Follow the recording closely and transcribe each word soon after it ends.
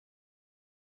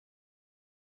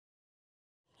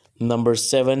Number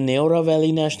 7. Neora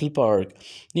Valley National Park.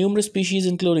 Numerous species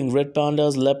including red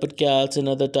pandas, leopard cats and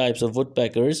other types of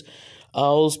woodpeckers,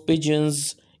 owls,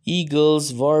 pigeons,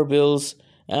 eagles, warbles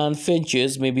and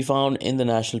finches may be found in the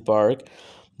national park.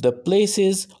 The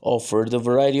places offer the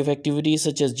variety of activities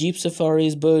such as jeep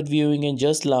safaris, bird viewing and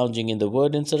just lounging in the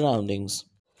wood and surroundings.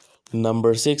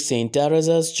 Number 6. St.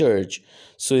 Teresa's Church.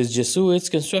 Swiss Jesuits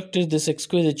constructed this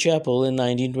exquisite chapel in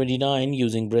 1929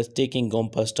 using breathtaking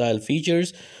Gompa-style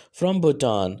features from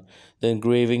Bhutan. The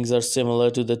engravings are similar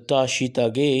to the Tashi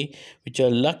Tage, which are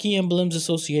lucky emblems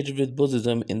associated with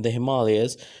Buddhism in the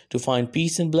Himalayas. To find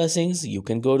peace and blessings, you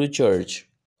can go to church.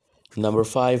 Number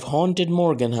 5. Haunted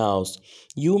Morgan House.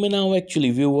 You may now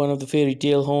actually view one of the fairy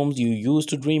tale homes you used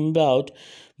to dream about.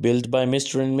 Built by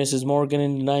Mr. and Mrs. Morgan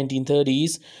in the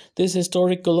 1930s, this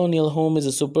historic colonial home is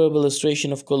a superb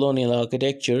illustration of colonial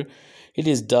architecture. It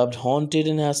is dubbed haunted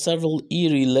and has several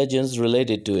eerie legends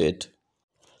related to it.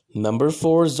 Number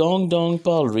 4. Zongdong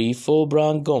Palri Pho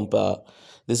Brang Gompa.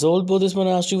 This old Buddhist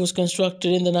monastery was constructed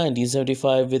in the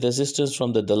 1975 with assistance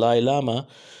from the Dalai Lama.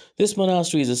 This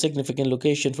monastery is a significant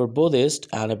location for Buddhists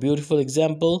and a beautiful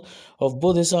example of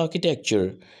Buddhist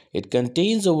architecture. It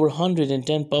contains over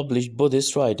 110 published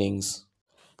Buddhist writings.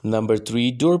 Number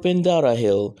 3. Durpin Dara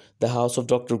Hill. The house of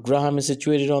Dr. Graham is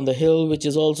situated on the hill, which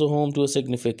is also home to a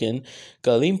significant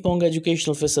Kalimpong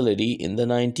educational facility. In the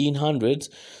 1900s,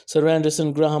 Sir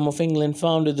Anderson Graham of England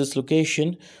founded this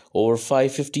location. Over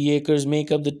 550 acres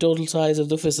make up the total size of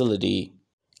the facility.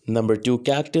 Number 2.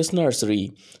 Cactus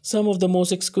Nursery. Some of the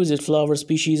most exquisite flower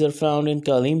species are found in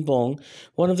Kalimpong,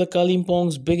 one of the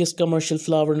Kalimpong's biggest commercial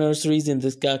flower nurseries. In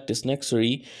this cactus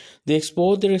nursery, they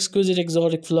export their exquisite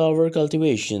exotic flower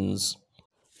cultivations.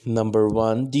 Number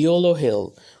 1. Diolo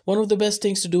Hill. One of the best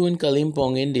things to do in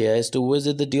Kalimpong, India is to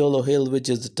visit the Diolo Hill, which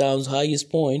is the town's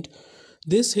highest point.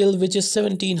 This hill, which is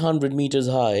 1700 meters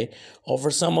high,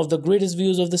 offers some of the greatest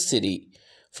views of the city.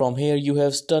 From here you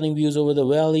have stunning views over the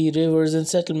valley, rivers and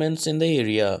settlements in the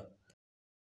area.